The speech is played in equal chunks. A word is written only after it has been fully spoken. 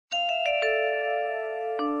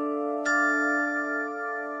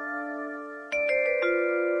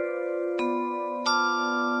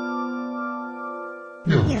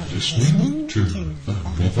listening to the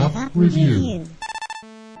Live-Up Review.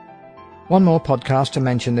 One more podcast to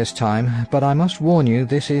mention this time, but I must warn you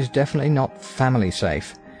this is definitely not family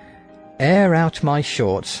safe. Air Out My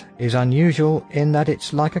Shorts is unusual in that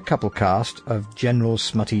it's like a couple cast of general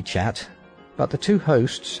smutty chat, but the two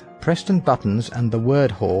hosts, Preston Buttons and the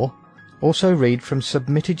Word Whore, also read from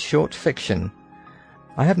submitted short fiction.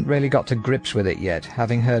 I haven't really got to grips with it yet,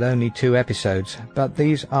 having heard only 2 episodes, but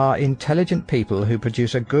these are intelligent people who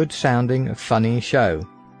produce a good-sounding, funny show.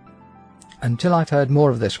 Until I've heard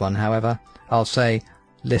more of this one, however, I'll say,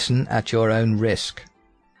 listen at your own risk.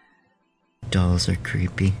 Dolls are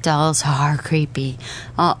creepy. Dolls are creepy.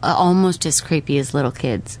 Almost as creepy as little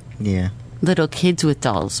kids. Yeah. Little kids with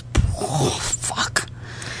dolls. Oh, fuck.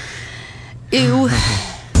 Ew.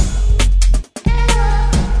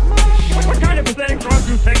 What kind of pathetic drug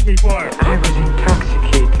you take me for? I was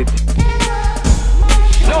intoxicated.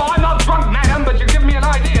 No, I'm not drunk, madam, but you give me an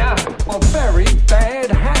idea of very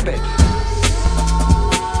bad habits.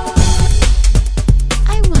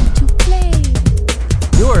 I want to play.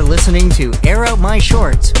 You're listening to Air Out My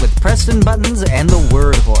Shorts with Preston Buttons and the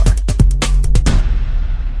Word Whore.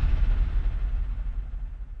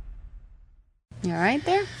 You alright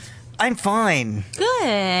there? I'm fine.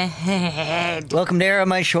 Good. Welcome to Air Out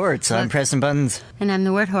My Shorts. I'm Preston Buttons. And I'm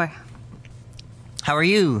the Word Whore. How are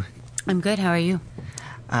you? I'm good. How are you?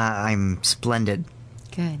 I'm splendid.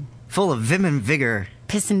 Good. Full of vim and vigor.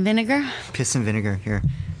 Piss and vinegar? Piss and vinegar here.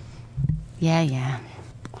 Yeah.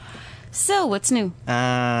 So, what's new?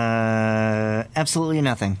 Absolutely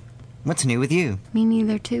nothing. What's new with you? Me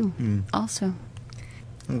neither, too. Also.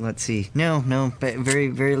 Let's see. No, but very,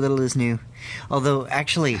 very little is new. Although,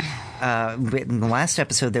 actually, in the last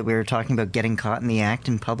episode that we were talking about getting caught in the act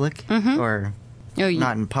in public, or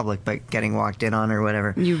not in public, but getting walked in on or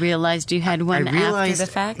whatever. You realized you had one after the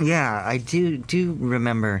fact? Yeah, I do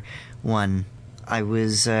remember one. I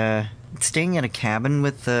was staying at a cabin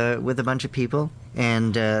with a bunch of people,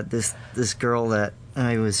 and this girl that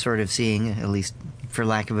I was sort of seeing, at least for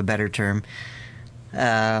lack of a better term,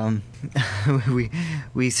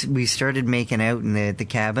 we started making out in the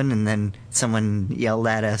cabin, and then someone yelled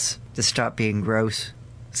at us to stop being gross.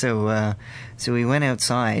 So we went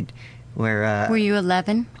outside where Were you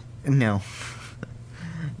 11? No.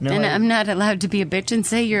 No. And I'm not allowed to be a bitch and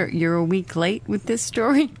say you're a week late with this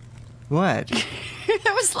story? What?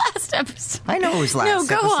 That was last episode. I know it was last No,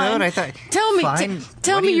 go episode. on. I thought, tell me, fine.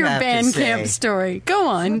 tell What do me you your have to band say? camp story. Go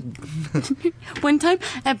on. One time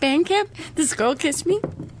at band camp, this girl kissed me.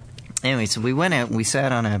 Anyway, so we went out and we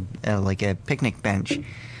sat on a picnic bench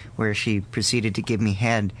where she proceeded to give me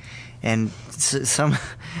head. And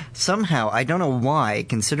somehow, I don't know why,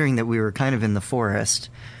 considering that we were kind of in the forest,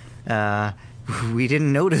 we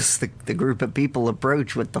didn't notice the group of people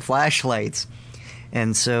approach with the flashlights.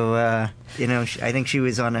 And so, I think she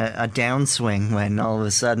was on a downswing when all of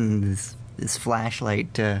a sudden this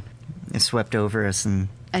flashlight swept over us. And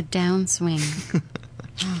A downswing.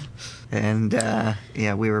 And,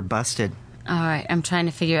 we were busted. All right, I'm trying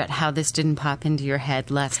to figure out how this didn't pop into your head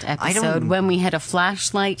last episode when we had a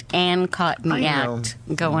flashlight and caught in the act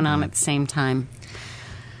going on at the same time.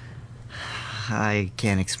 I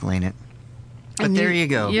can't explain it. But there you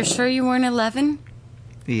go. You're sure you weren't 11?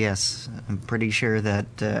 Yes, I'm pretty sure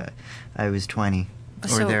that I was 20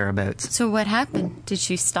 or thereabouts. So what happened? Did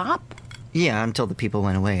she stop? Yeah, until the people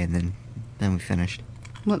went away, and then we finished.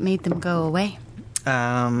 What made them go away?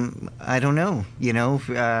 I don't know.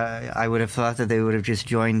 I would have thought that they would have just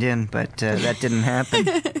joined in, but that didn't happen.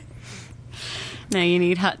 Now you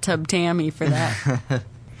need Hot Tub Tammy for that.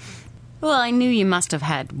 Well, I knew you must have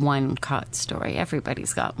had one caught story.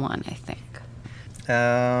 Everybody's got one, I think.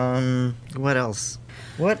 What else?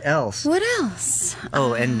 What else?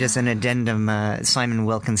 Oh, and just an addendum, Simon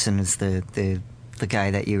Wilkinson is the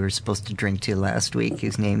guy that you were supposed to drink to last week,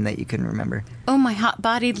 whose name that you couldn't remember. Oh, my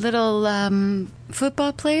hot-bodied little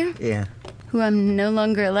football player? Yeah. Who I'm no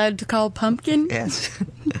longer allowed to call Pumpkin? Yes.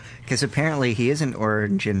 Because apparently he isn't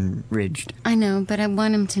orange and ridged. I know, but I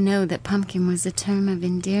want him to know that Pumpkin was a term of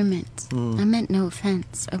endearment. I meant no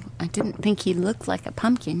offense. I didn't think he looked like a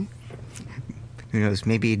pumpkin. Who knows,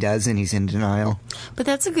 maybe he does and he's in denial. But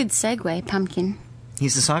that's a good segue, Pumpkin.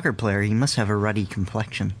 He's a soccer player. He must have a ruddy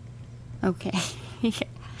complexion. Okay.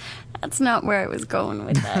 That's not where I was going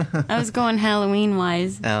with that. I was going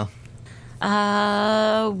Halloween-wise. Oh.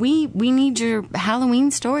 We need your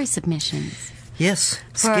Halloween story submissions. Yes.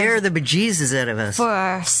 Scare the bejesus out of us. For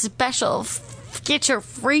our special Get Your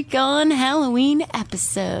Freak On Halloween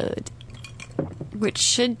episode. which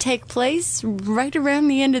should take place right around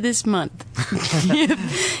the end of this month.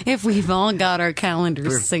 if we've all got our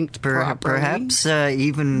calendars synced properly. Perhaps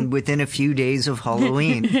even within a few days of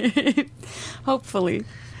Halloween. Hopefully.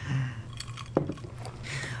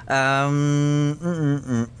 I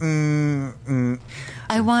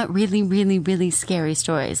want really, really, really scary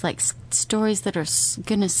stories, like stories that are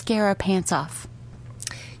gonna scare our pants off.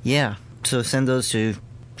 Yeah, so send those to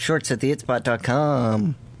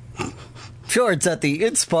shorts@theitspot.com.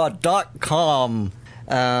 Shorts@theitspot.com.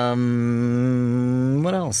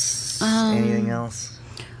 What else? Anything else?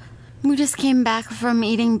 We just came back from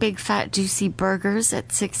eating big, fat, juicy burgers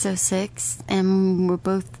at 606, and we're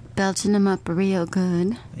both belching them up real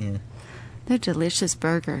good. Yeah. They're delicious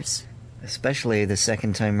burgers. Especially the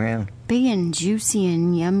second time round. Big and juicy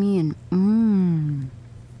and yummy and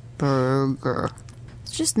burger.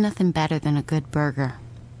 It's just nothing better than a good burger.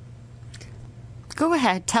 Go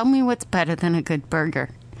ahead, tell me what's better than a good burger.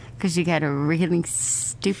 Because you got a really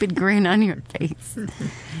stupid grin on your face.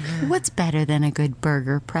 What's better than a good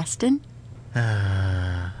burger, Preston?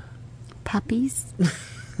 Puppies?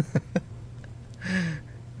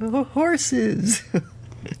 Horses.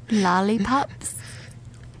 Lollipops?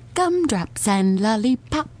 Gumdrops and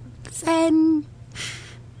lollipops and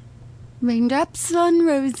raindrops on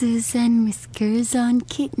roses and whiskers on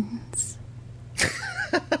kittens.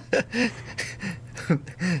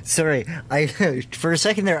 Sorry, for a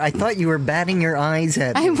second there, I thought you were batting your eyes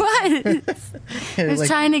at me. I was. I was Like,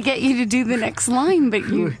 trying to get you to do the next line, but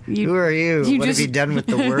you who are you? What have you done with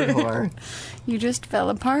the word whore? You just fell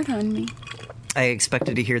apart on me. I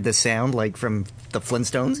expected to hear the sound like from the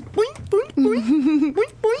Flintstones. Boing, boing, boing,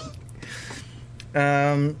 boing,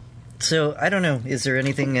 boing. So, I don't know. Is there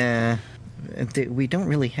anything... we don't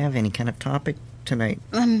really have any kind of topic tonight.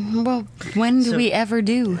 Well, when do we ever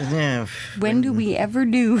do? Yeah. When do we ever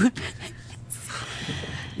do?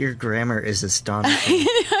 Your grammar is astonishing.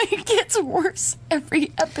 It gets worse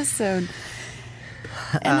every episode.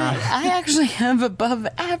 And I actually have above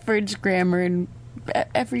average grammar in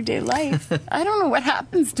everyday life. I don't know what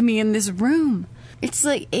happens to me in this room. It's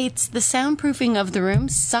like it's the soundproofing of the room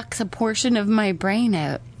sucks a portion of my brain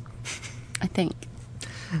out. I think.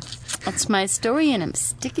 That's my story and I'm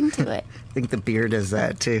sticking to it. I think the beer does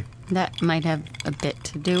that too. That might have a bit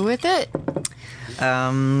to do with it.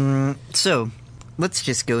 So, let's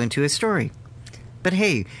just go into a story. But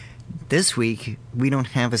hey, this week we don't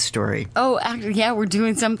have a story. Oh, actually, yeah, we're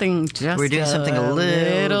doing something just We're doing something a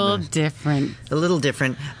little different. A little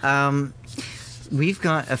different. We've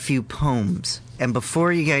got a few poems. And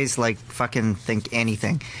before you guys, like, fucking think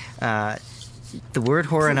anything, the word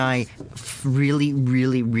whore and I really,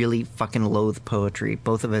 really, really fucking loathe poetry.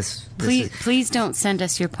 Both of us. Please don't send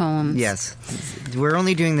us your poems. Yes. We're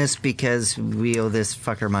only doing this because we owe this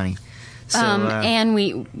fucker money. So, and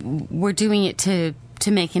we're doing it to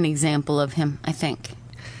make an example of him, I think.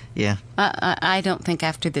 Yeah. I don't think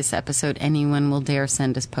after this episode anyone will dare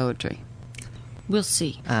send us poetry. We'll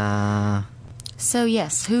see. So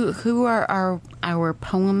yes, who are our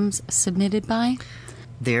poems submitted by?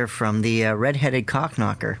 They're from the Red-Headed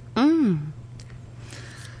Cockknocker.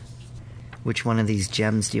 Which one of these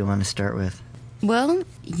gems do you want to start with? Well,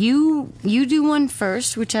 you do one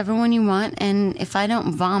first, whichever one you want, and if I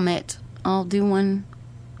don't vomit, I'll do one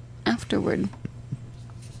afterward.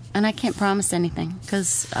 And I can't promise anything,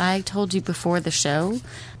 because I told you before the show,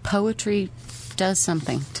 poetry does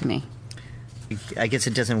something to me. I guess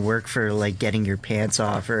it doesn't work for, like, getting your pants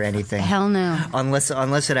off or anything. Hell no.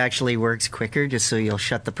 Unless it actually works quicker, just so you'll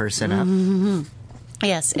shut the person up. Mm-hmm.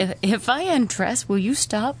 Yes, if I undress, will you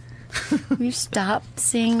stop? Will you stop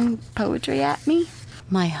saying poetry at me?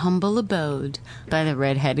 My Humble Abode by the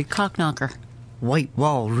Red-Headed Cockknocker. White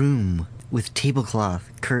wall room with tablecloth,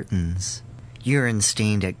 curtains, urine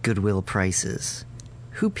stained at Goodwill prices.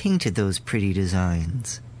 Who painted those pretty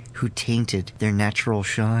designs? Who tainted their natural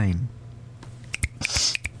shine?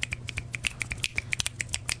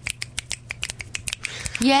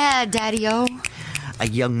 Yeah, Daddy-o. A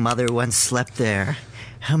young mother once slept there.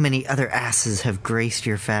 How many other asses have graced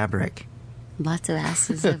your fabric? Lots of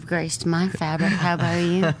asses have graced my fabric. How about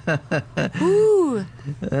you? Woo!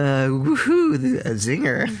 Woohoo! A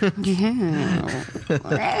zinger. Yeah.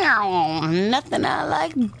 Nothing I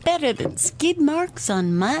like better than skid marks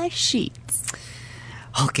on my sheets.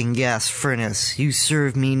 Hulking gas furnace, you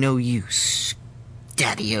serve me no use.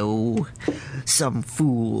 Daddy-o, some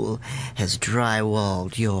fool has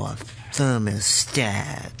drywalled your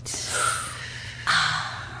thermostat.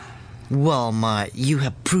 Walmart, you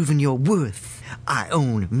have proven your worth. I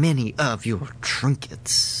own many of your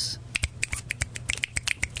trinkets.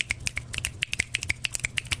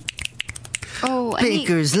 Oh,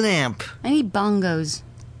 Baker's lamp. I need bongos.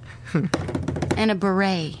 And a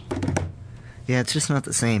beret. Yeah, it's just not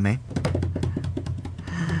the same, eh?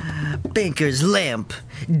 Banker's lamp,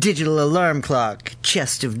 digital alarm clock,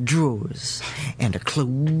 chest of drawers, and a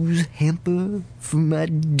clothes hamper for my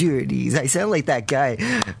dirties. I sound like that guy.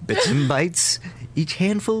 Bits and bytes, each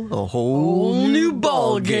handful a whole new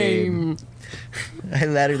ball game. I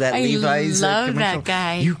ladder that I Levi's love commercial. that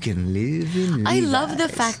guy. You can live in I Levi's. love the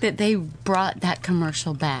fact that they brought that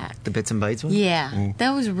commercial back. The Bits and Bytes one? Yeah,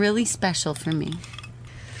 that was really special for me.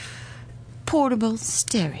 Portable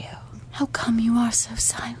stereo. How come you are so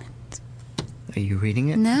silent? Are you reading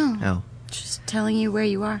it? No. Oh. Just telling you where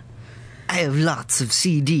you are. I have lots of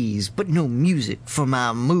CDs, but no music for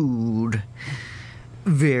my mood.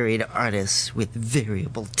 Varied artists with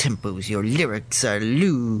variable tempos. Your lyrics are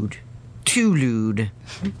lewd. Too lewd.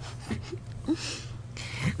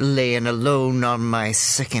 Laying alone on my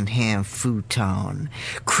second-hand futon.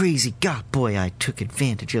 Crazy God, boy, I took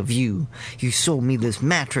advantage of you. You sold me this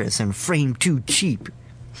mattress and frame too cheap.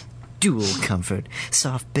 Dual comfort,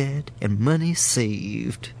 soft bed, and money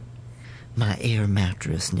saved. My air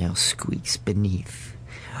mattress now squeaks beneath.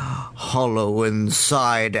 Hollow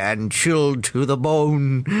inside and chilled to the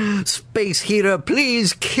bone. Space heater,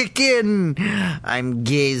 please kick in. I'm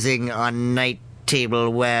gazing on night table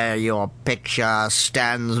where your picture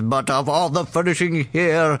stands, but of all the furnishing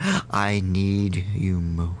here, I need you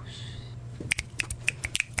most.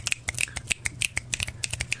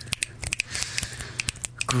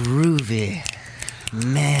 Groovy,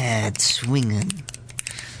 mad swinging.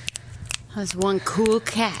 There's one cool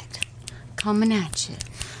cat coming at you.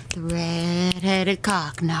 The red-headed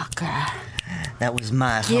cock knocker. That was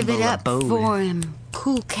my Give humble it up abode. for him.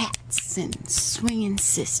 Cool cats and swinging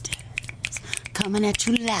sisters. Coming at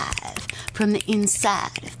you live from the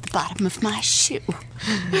inside of the bottom of my shoe.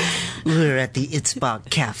 We're at the Itzbach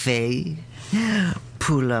Cafe.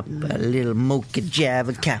 Pull up a little mocha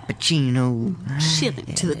java cappuccino.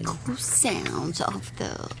 Chilling to the cool sounds of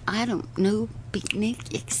the, I don't know,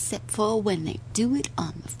 picnic, except for when they do it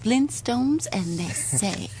on the Flintstones and they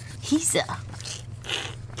say, he's a...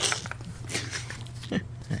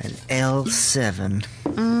 An L7.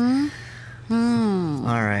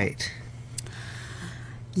 All right.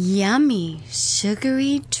 Yummy,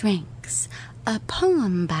 sugary drinks. A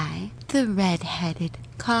poem by the red-headed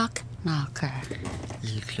cock knocker. A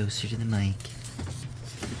little closer to the mic.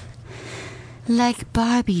 Like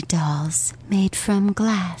Barbie dolls made from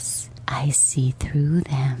glass, I see through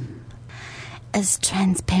them. As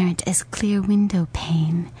transparent as clear window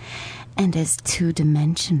pane, and as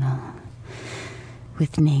two-dimensional.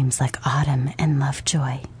 With names like Autumn and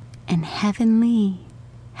Lovejoy, and Heavenly.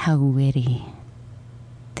 How witty.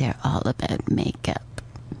 They're all about makeup,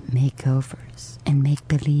 makeovers, and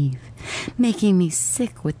make-believe, making me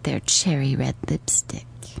sick with their cherry red lipstick.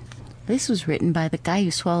 This was written by the guy who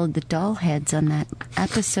swallowed the doll heads on that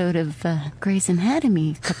episode of Grey's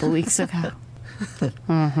Anatomy a couple weeks ago.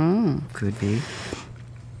 Could be.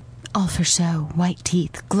 All for show, white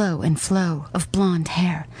teeth, glow and flow of blonde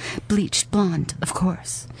hair. Bleached blonde, of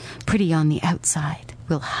course. Pretty on the outside,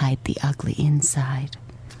 will hide the ugly inside.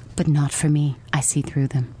 But not for me, I see through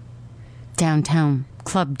them. Downtown,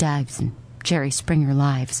 club dives and Jerry Springer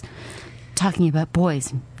lives. Talking about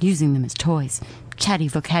boys and using them as toys. Chatty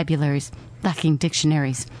vocabularies, lacking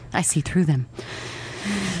dictionaries. I see through them.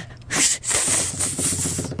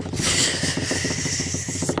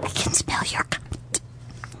 I can smell your cunt.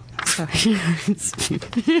 Sorry.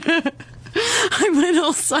 I went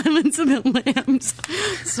all Silence of the Lambs.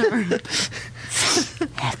 Sorry.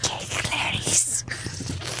 Okay, Clarice.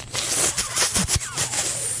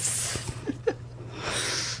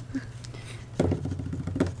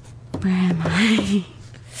 Where am I?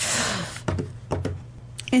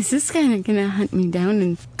 Is this guy gonna hunt me down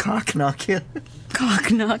and Cock knock you.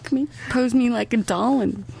 cock knock me? Pose me like a doll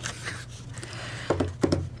and...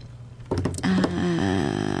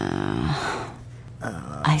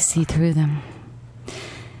 I see through them.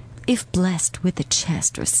 If blessed with a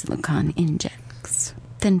chest or silicone injects,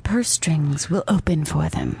 then purse strings will open for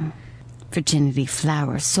them. Virginity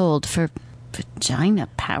flower sold for vagina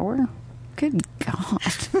power? Good God.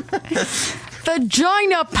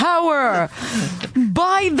 Vagina power!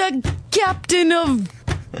 By the captain of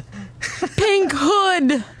Pink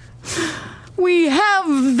Hood! We have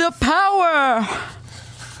the power!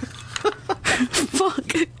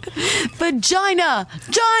 Fuck. Vagina!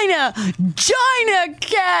 Gina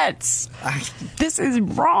cats! This is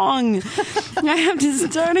wrong. I have to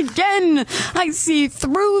start again. I see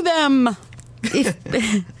through them.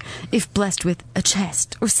 If blessed with a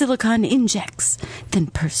chest or silicone injects, then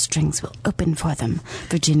purse strings will open for them.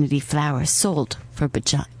 Virginity flowers sold for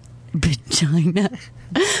vagina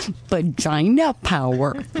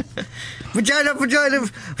power. Vagina.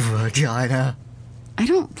 I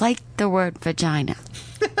don't like the word vagina.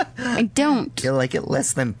 I don't. You like it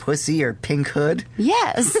less than pussy or pink hood?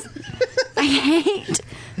 Yes. I hate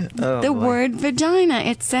the word vagina.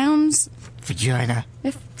 It sounds... Vagina.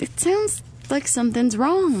 It sounds like something's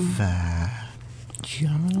wrong. Vagina.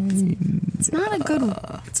 It's not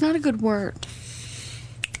a good word.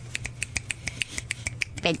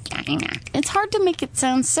 Vagina. It's hard to make it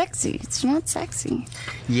sound sexy. It's not sexy.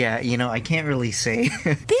 Yeah, I can't really say.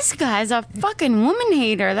 This guy's a fucking woman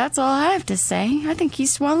hater. That's all I have to say. I think he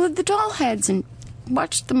swallowed the doll heads and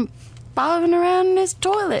watched them bobbing around in his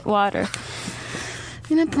toilet water.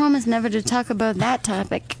 And I promise never to talk about that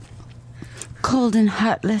topic. Cold and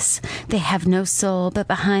heartless, they have no soul, but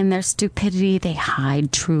behind their stupidity they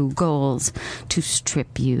hide true goals to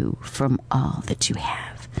strip you from all that you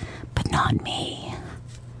have. But not me.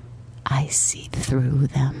 I see through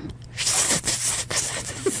them.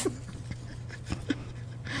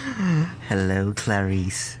 Hello,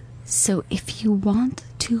 Clarice. So if you want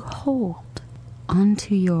to hold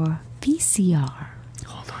onto your VCR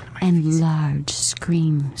and large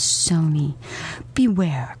screen Sony,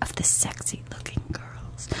 beware of the sexy looking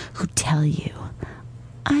girls who tell you,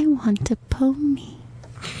 I want a pony.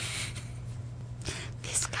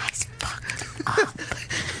 This guy's fucked up.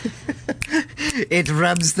 It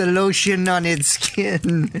rubs the lotion on its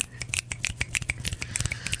skin.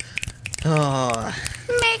 Oh.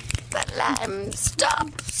 Make the lamb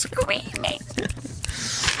stop screaming.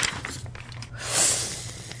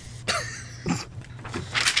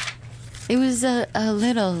 It was a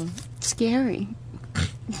little scary.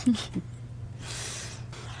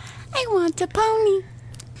 I want a pony.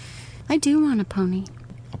 I do want a pony.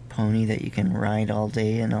 A pony that you can ride all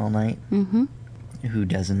day and all night? Mm-hmm. Who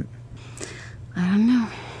doesn't? I don't know.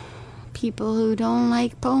 People who don't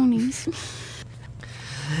like ponies.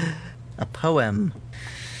 A poem.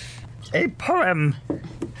 A poem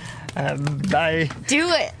by... Do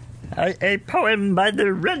it! A poem by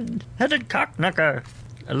the red-headed cockknocker.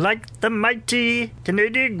 Like the mighty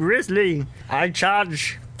Canadian grizzly, I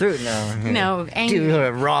charge through... No, angry.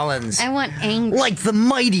 Do Rollins. I want angry. Like the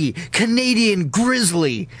mighty Canadian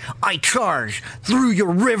grizzly, I charge through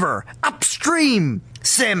your river, upstream.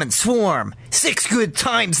 Salmon swarm, 6 good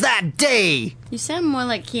times that day. You sound more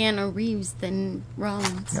like Keanu Reeves than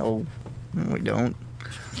Rollins. No, we don't.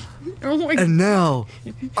 Oh my And now,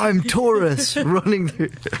 I'm Taurus running through...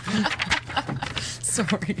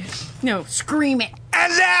 Sorry. No, scream it.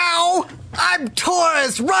 And now, I'm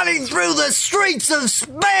Taurus running through the streets of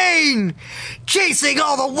Spain, chasing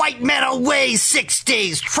all the white men away 6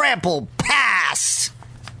 days trample past.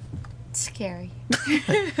 Scary.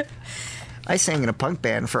 I sang in a punk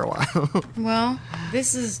band for a while. Well,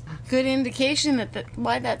 this is good indication that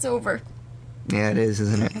why that's over. Yeah, it is,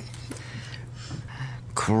 isn't it?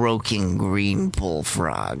 Croaking green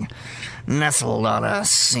bullfrog, nestled on a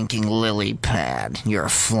sinking lily pad, you're a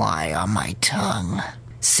fly on my tongue.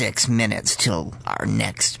 6 minutes till our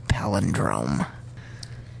next palindrome.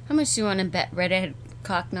 How much do you want to bet Redhead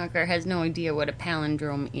Cockknocker has no idea what a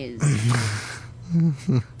palindrome is?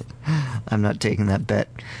 I'm not taking that bet.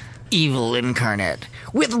 Evil incarnate,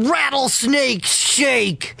 with rattlesnake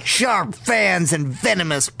shake, sharp fans and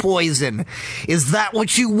venomous poison. Is that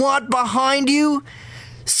what you want behind you?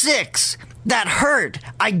 6, that hurt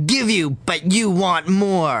I give you, but you want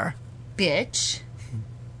more. Bitch.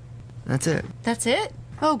 That's it. That's it?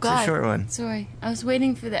 Oh, God. a short one. Sorry. I was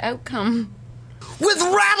waiting for the outcome. With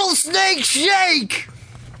rattlesnake shake!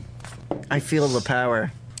 I feel the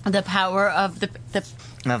power. The power of the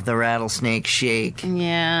Of the rattlesnake shake.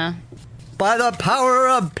 Yeah. By the power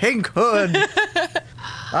of Pink Hood,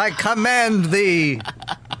 I command thee.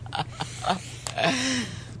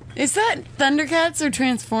 Is that Thundercats or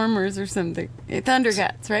Transformers or something?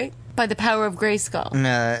 Thundercats, right? By the power of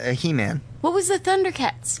Grayskull. He-Man. What was the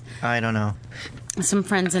Thundercats? I don't know. Some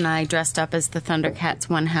friends and I dressed up as the Thundercats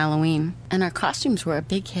one Halloween, and our costumes were a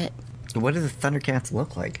big hit. What do the Thundercats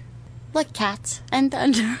look like? Like cats and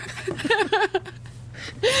thunder.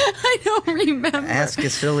 I don't remember. Ask a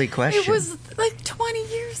silly question. It was like 20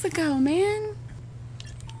 years ago, man.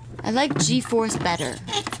 I like G-Force better.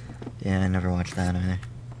 Yeah, I never watched that either.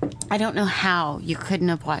 I don't know how you couldn't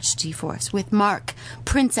have watched G-Force with Mark,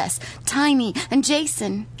 Princess, Tiny, and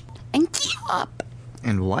Jason. And Keop.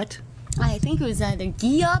 And what? I think it was either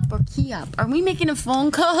gee up or key up. Are we making a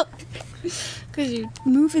phone call? Because you're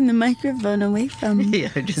moving the microphone away from Yeah,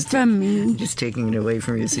 just me. Just taking it away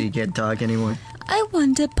from you so you can't talk anymore. I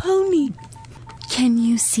want a pony. Can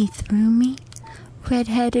you see through me,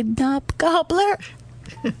 red-headed knob gobbler?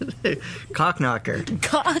 Cock knocker.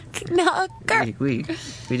 Cock knocker. We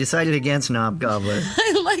decided against knob gobbler.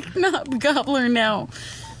 I like knob gobbler now.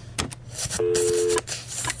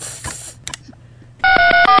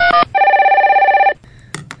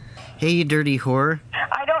 Hey, you dirty whore.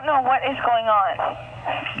 I don't know what is going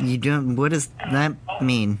on. You don't. What does that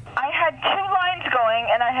mean? I had 2 lines going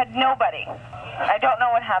and I had nobody. I don't know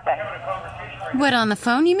what happened. What, on the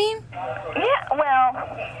phone, you mean? Yeah,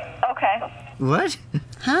 well, okay. What?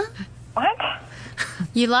 Huh? What?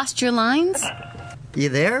 You lost your lines? You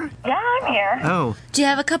there? Yeah, I'm here. Oh. Do you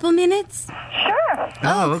have a couple minutes? Sure.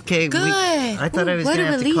 Oh, okay. good. I thought I was What going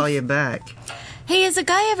a to have to relief. call you back. Hey, has a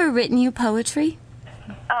guy ever written you poetry?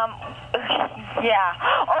 Yeah.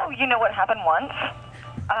 Oh, you know what happened once?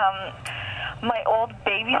 My old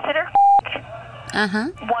babysitter, Uh-huh.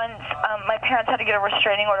 once, my parents had to get a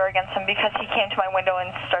restraining order against him because he came to my window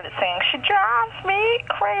and started singing, "She drives me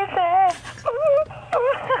crazy." Ooh,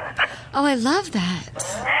 ooh. Oh, I love that.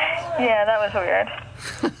 Yeah, that was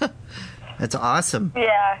weird. That's awesome.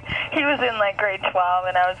 Yeah, he was in like grade 12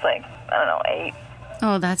 and I was like, I don't know, 8.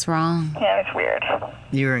 Oh, that's wrong. Yeah, it was weird.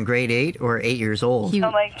 You were in grade 8 or 8 years old? He,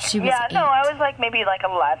 I'm like, she was yeah, 8. no, I was like maybe like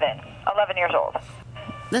 11 years old.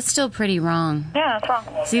 That's still pretty wrong. Yeah, that's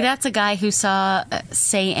wrong. See, that's a guy who saw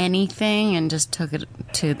Say Anything and just took it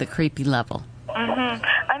to the creepy level. Mm-hmm.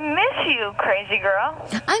 I miss you, crazy girl.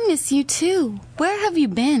 I miss you, too. Where have you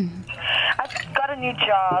been? I've got a new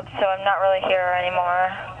job, so I'm not really here anymore.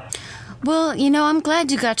 Well, you know, I'm glad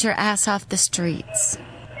you got your ass off the streets.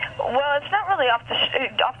 Well, it's not really off the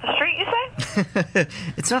street, you say?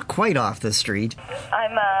 It's not quite off the street.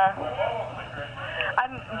 I'm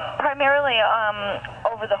primarily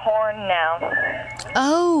over the horn now.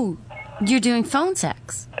 Oh, you're doing phone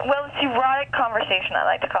sex. Well, it's erotic conversation, I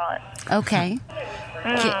like to call it. Okay.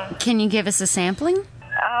 Can you give us a sampling?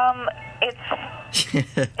 It's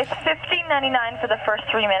 $15.99 for the first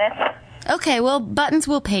 3 minutes. Okay, well, Buttons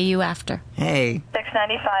will pay you after. Hey.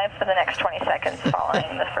 $6.95 for the next 20 seconds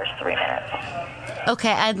following the first 3 minutes.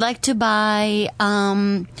 Okay, I'd like to buy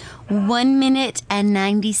 1 minute and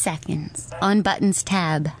 90 seconds on Buttons'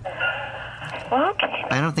 tab. Okay.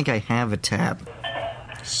 I don't think I have a tab.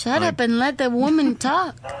 Shut up and let the woman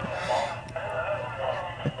talk.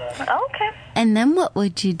 Okay. And then what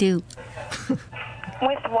would you do?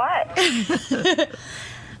 With what?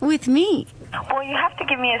 With me? Well, you have to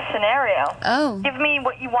give me a scenario. Oh. Give me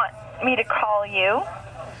what you want me to call you.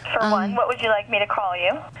 For one, what would you like me to call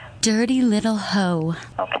you? Dirty little hoe.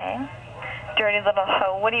 Okay. Dirty little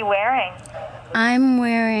hoe. What are you wearing? I'm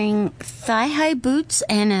wearing thigh-high boots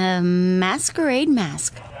and a masquerade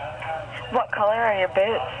mask. What color are your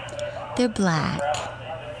boots? They're black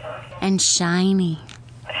and shiny.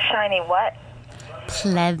 Shiny what?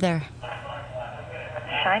 Pleather.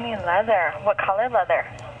 Shiny leather. What color leather?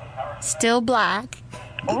 Still black.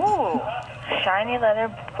 Ooh. Shiny leather,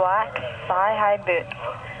 black, thigh-high boots.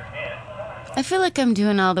 I feel like I'm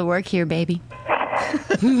doing all the work here, baby.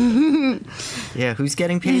 Yeah, who's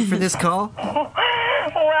getting paid for this call? Well,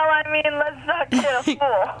 I mean, let's not kid a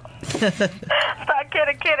fool. Let's not kid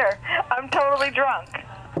a kidder. I'm totally drunk.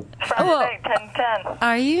 Friday night, 10:10.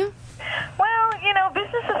 Are you? Well, you know,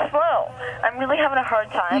 business is slow. I'm really having a hard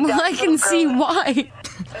time. Well, I can see why.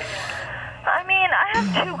 I mean, I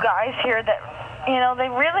have 2 guys here that, you know, they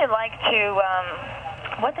really like to,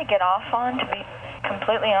 what they get off on, to be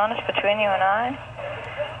completely honest between you and I,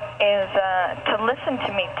 is to listen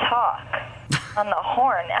to me talk on the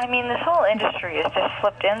horn. I mean, this whole industry is just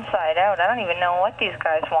flipped inside out. I don't even know what these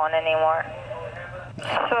guys want anymore.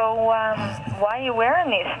 So, why are you wearing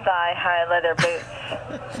these thigh-high leather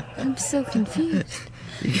boots? I'm so confused.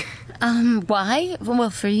 Why? Well,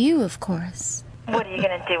 for you, of course. What are you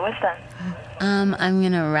going to do with them? I'm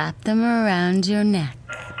gonna wrap them around your neck.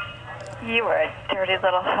 You are a dirty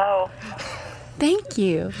little hoe. Thank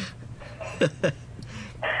you.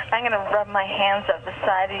 I'm going to rub my hands up the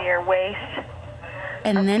side of your waist.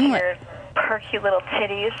 And then what? Your perky little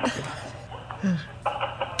titties.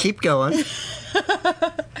 Keep going.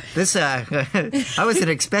 This, I wasn't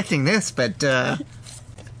expecting this, but, I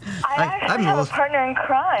actually have a partner in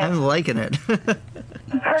crime. I'm liking it.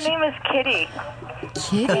 Her name is Kitty.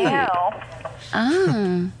 Kitty? Now,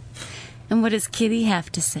 Ah. And what does Kitty have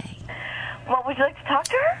to say? what, would you like to talk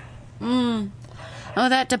to her? Oh,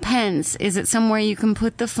 that depends. Is it somewhere you can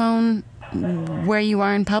put the phone where you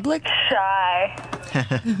are in public? Shy.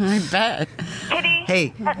 I bet. Kitty,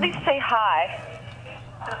 Hey. at least say hi.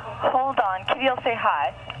 Hold on. Kitty will say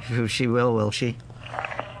hi. She will she?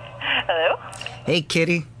 Hello? Hey,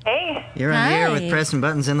 Kitty. Hey, You're on the air with Hi. pressing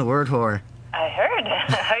buttons in the word whore. I heard.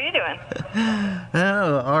 How you doing?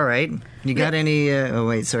 Oh, all right. You got any? Oh,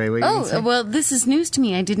 wait. Sorry. What you gonna say? Oh, well, this is news to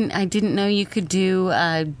me. I didn't know you could do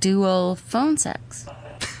dual phone sex.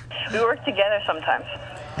 We work together sometimes.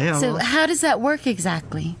 Yeah, So well, how does that work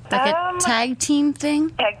exactly? Like a tag team thing?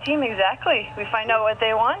 Tag team, exactly. We find out what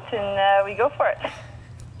they want and we go for it.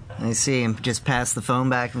 I see. Just pass the phone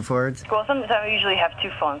back and forwards. Well, sometimes we usually have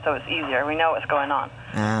two phones, so it's easier. We know what's going on.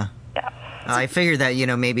 Yeah. I figured that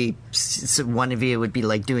maybe one of you would be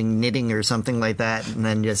like doing knitting or something like that, and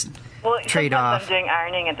then just Well, trade sometimes off. I'm doing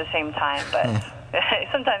ironing at the same time, but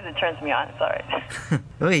sometimes it turns me on. It's all right.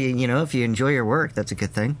 Well, if you enjoy your work, that's a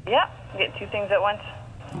good thing. Yeah, you get two things at once.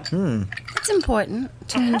 It's important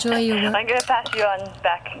to enjoy your work. I'm going to pass you on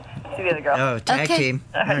back to the other girl. Oh, tag Okay. team.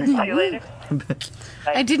 All right, see you later.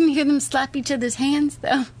 I didn't hear them slap each other's hands,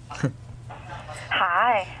 though.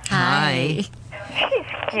 Hi. Hi. She's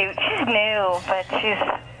cute. She's new, but she's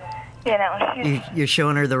You're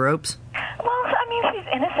showing her the ropes? well, I mean, she's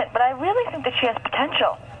innocent, but I really think that she has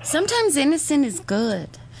potential. Sometimes innocent is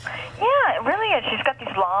good. Yeah, it really is. She's got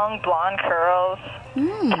these long blonde curls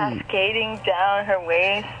cascading down her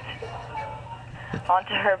waist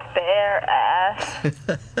onto her bare ass.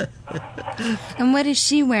 And what is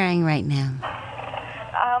she wearing right now?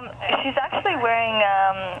 She's actually wearing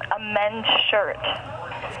a men's shirt,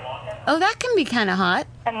 Oh, that can be kind of hot.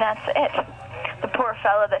 and that's it. The poor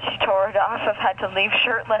fella that she tore it off of had to leave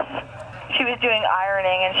shirtless. She was doing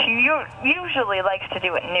ironing, and she usually likes to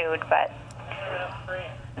do it nude, but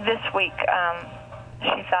this week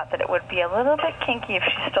she thought that it would be a little bit kinky if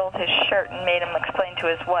she stole his shirt and made him explain to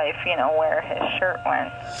his wife, where his shirt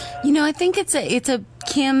went. I think it's a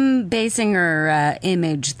Kim Basinger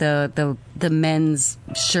image, the men's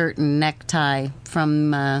shirt and necktie from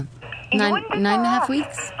nine wouldn't be and a far half off.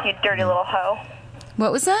 weeks. You dirty little hoe.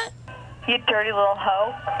 What was that? You dirty little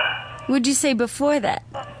hoe. What'd you say before that?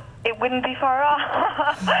 It wouldn't be far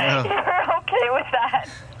off. You're okay with that.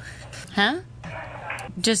 Huh?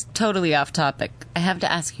 Just totally off topic. I have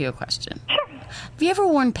to ask you a question. Sure. Have you ever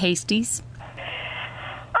worn pasties?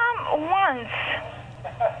 Once.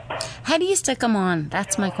 How do you stick them on?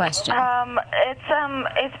 That's my question.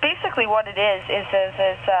 It's basically what it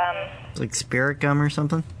is Like spirit gum or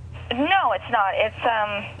something? no, it's not. It's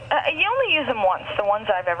you only use them once. The ones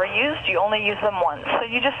I've ever used, you only use them once. So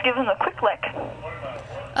you just give them a quick lick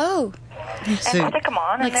Oh, and stick them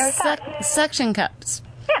on, like and there's that. suction cups.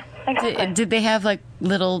 Yeah, exactly. Did they have like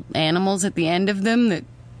little animals at the end of them that?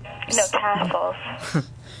 No tassels.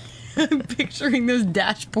 I'm picturing those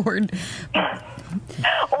dashboard.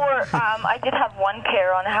 Or I did have one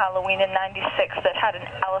pair on Halloween in '96 that had an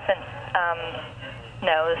elephant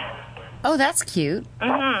nose. Oh, that's cute.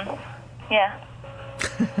 Yeah.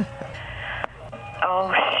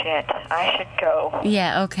 Oh shit! I should go.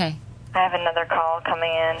 Yeah. Okay. I have another call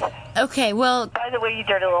coming in. Okay. Well. By the way, you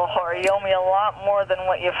dirty little whore, you owe me a lot more than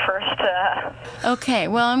what you first. Okay.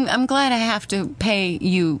 Well, I'm glad I have to pay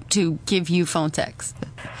you to give you phone text.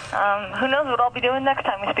 Who knows what I'll be doing next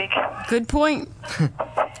time we speak? Good point.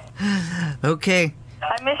 Okay.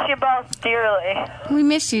 I miss you both dearly. We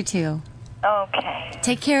miss you too. Okay,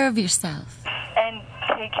 Take care of yourself. and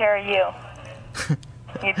take care of you.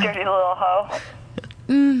 You dirty little hoe.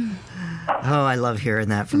 Oh, I love hearing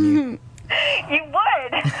that from you. You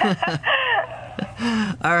would.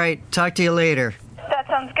 All right. Talk to you later. That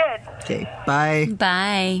sounds good. Okay. Bye.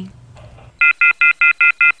 Bye.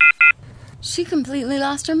 She completely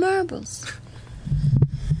lost her marbles.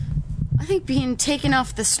 I think being taken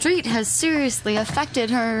off the street has seriously affected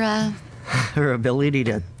her Her ability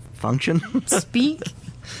to function. speak.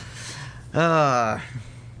 Why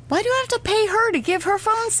do I have to pay her to give her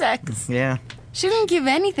phone sex? Yeah. She didn't give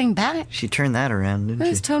anything back. She turned that around, It didn't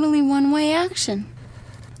was she? totally one-way action.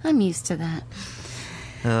 I'm used to that.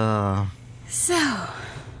 So,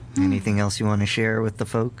 Anything else you want to share with the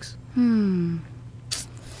folks?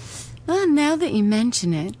 well, now that you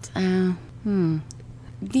mention it,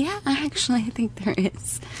 yeah, actually, I think there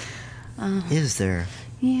is. Is there?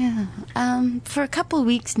 Yeah. For a couple of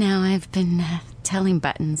weeks now, I've been telling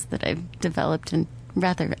Buttons that I've developed a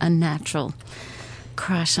rather unnatural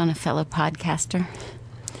crush on a fellow podcaster.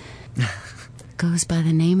 Goes by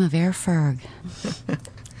the name of Air Ferg.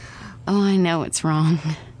 Oh, I know it's wrong.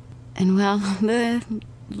 And well, the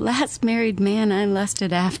last married man I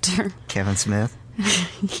lusted after, Kevin Smith?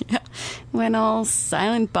 yeah, went all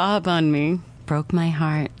Silent Bob on me. Broke my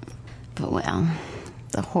heart. But, well,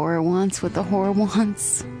 the horror wants what the horror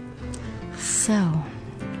wants. So,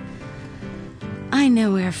 I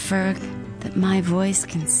know, Herr Ferg, that my voice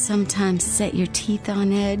can sometimes set your teeth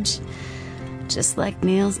on edge, just like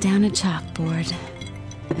nails down a chalkboard.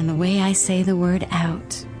 And the way I say the word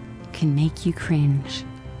out can make you cringe.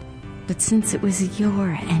 But since it was your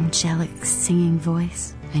angelic singing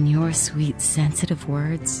voice and your sweet, sensitive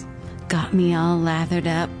words got me all lathered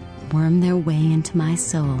up, wormed their way into my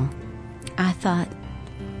soul, I thought,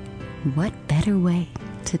 what better way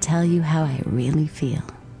to tell you how I really feel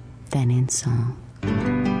than in song?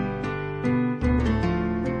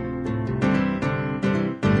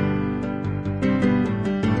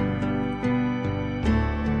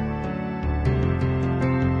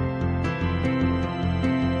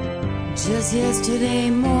 Just yesterday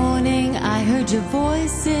morning, I heard your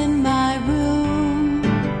voice in my room.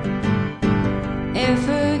 Herr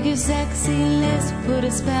Ferg, your sexy lips put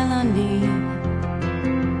a spell on me.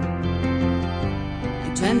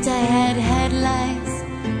 I dreamt I had headlights.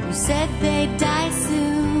 You said they'd die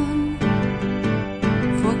soon.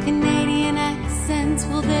 For Canadian accents,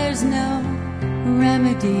 well, there's no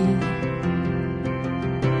remedy.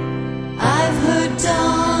 I've heard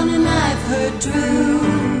Dawn and I've heard Drew.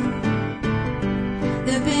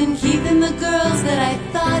 They've been keeping the girls that I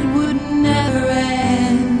thought would never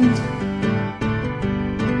end.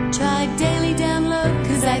 Tried daily download,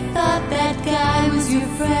 cause I thought that guy was your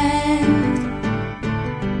friend.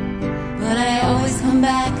 But I always come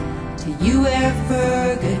back to you, Herr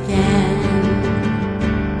Ferg, again.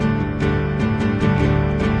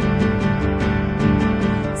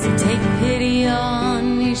 So take pity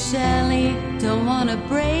on me, Shelley. Don't wanna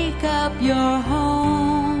break up your home.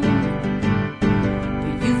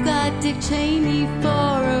 Dick Cheney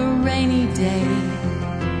for a rainy day.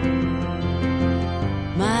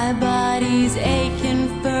 My body's aching,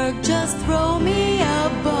 Ferg, just throw me a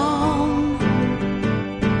bone.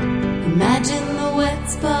 Imagine the wet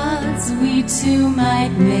spots we two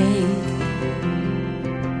might make.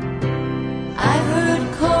 I've heard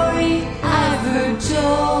Corey, I've heard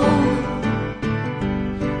Joe.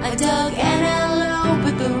 I dug NLO,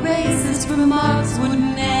 but the racist remarks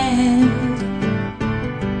wouldn't end.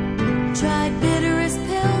 Tried bitterest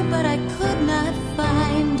pill, but I could not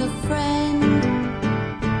find a friend.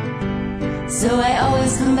 So I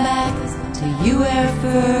always come back to you, Herr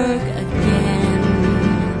Ferg, again.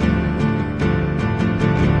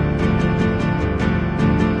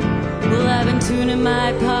 Well, I've been tuning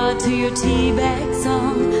my pod to your teabag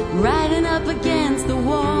song, riding up against the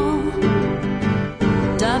wall.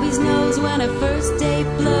 Dobby's knows when a first date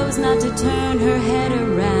blows not to turn her head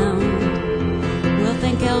around.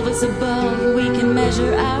 Think Elvis above, we can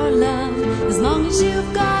measure our love as long as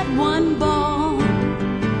you've got one ball.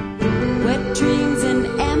 Wet dreams and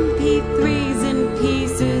MP3s in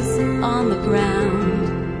pieces on the ground.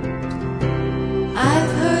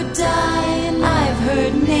 I've heard Di and I've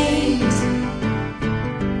heard Nate.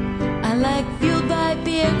 I like Fueled by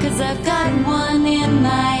Beer cause I've got one in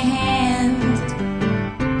my hand.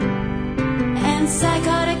 And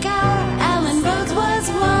Psychotic Hour, Alan Rhodes was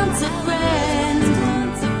once a friend.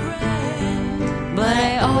 But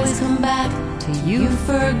I always come back to you,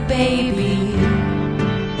 Ferg, baby.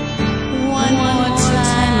 One more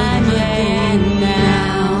time again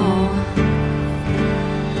now.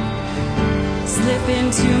 Slip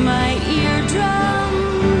into my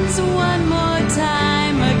eardrums one more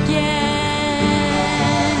time again.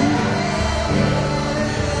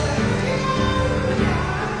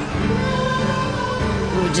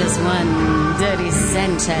 We're just one dirty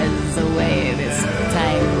Sanchez away this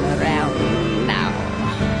time around.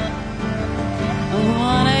 I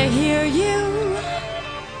wanna hear you.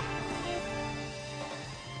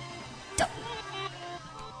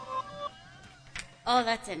 Oh,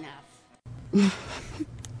 that's enough.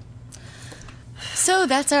 So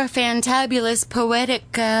that's our fantabulous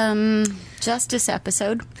poetic justice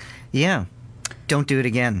episode. Yeah. Don't do it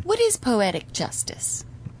again. What is poetic justice?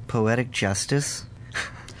 Poetic justice?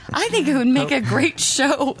 I think it would make a great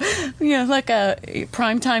show, like a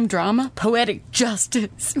primetime drama, Poetic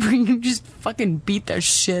Justice, where you just fucking beat the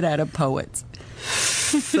shit out of poets.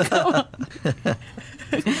 That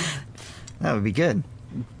would be good.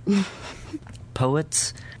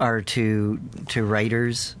 Poets are to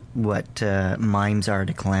writers what mimes are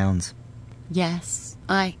to clowns. Yes,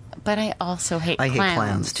 but I also hate clowns. I hate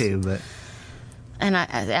clowns too, but... And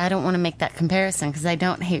I don't want to make that comparison because I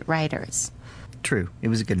don't hate writers. True. It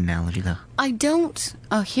was a good analogy, though. I don't.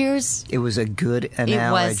 Oh, here's... It was a good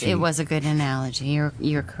analogy. It was a good analogy.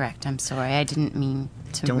 You're correct. I'm sorry. I didn't mean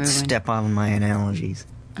to ruin... Don't step on my analogies.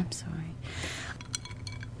 I'm sorry.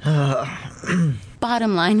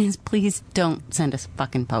 Bottom line is, please don't send us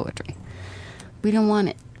fucking poetry. We don't want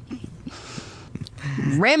it.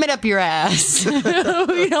 Ram it up your ass.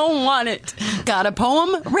 We don't want it. Got a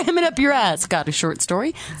poem? Ram it up your ass. Got a short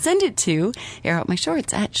story? Send it to Air Out My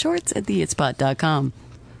Shorts at shorts@theitspot.com.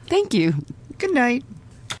 Thank you. Good night.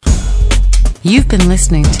 You've been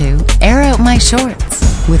listening to Air Out My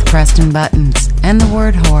Shorts with Preston Buttons and the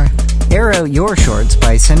Word Whore. Air out your shorts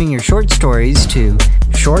by sending your short stories to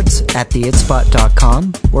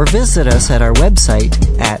shorts@theitspot.com or visit us at our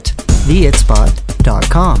website at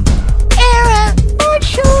theitspot.com.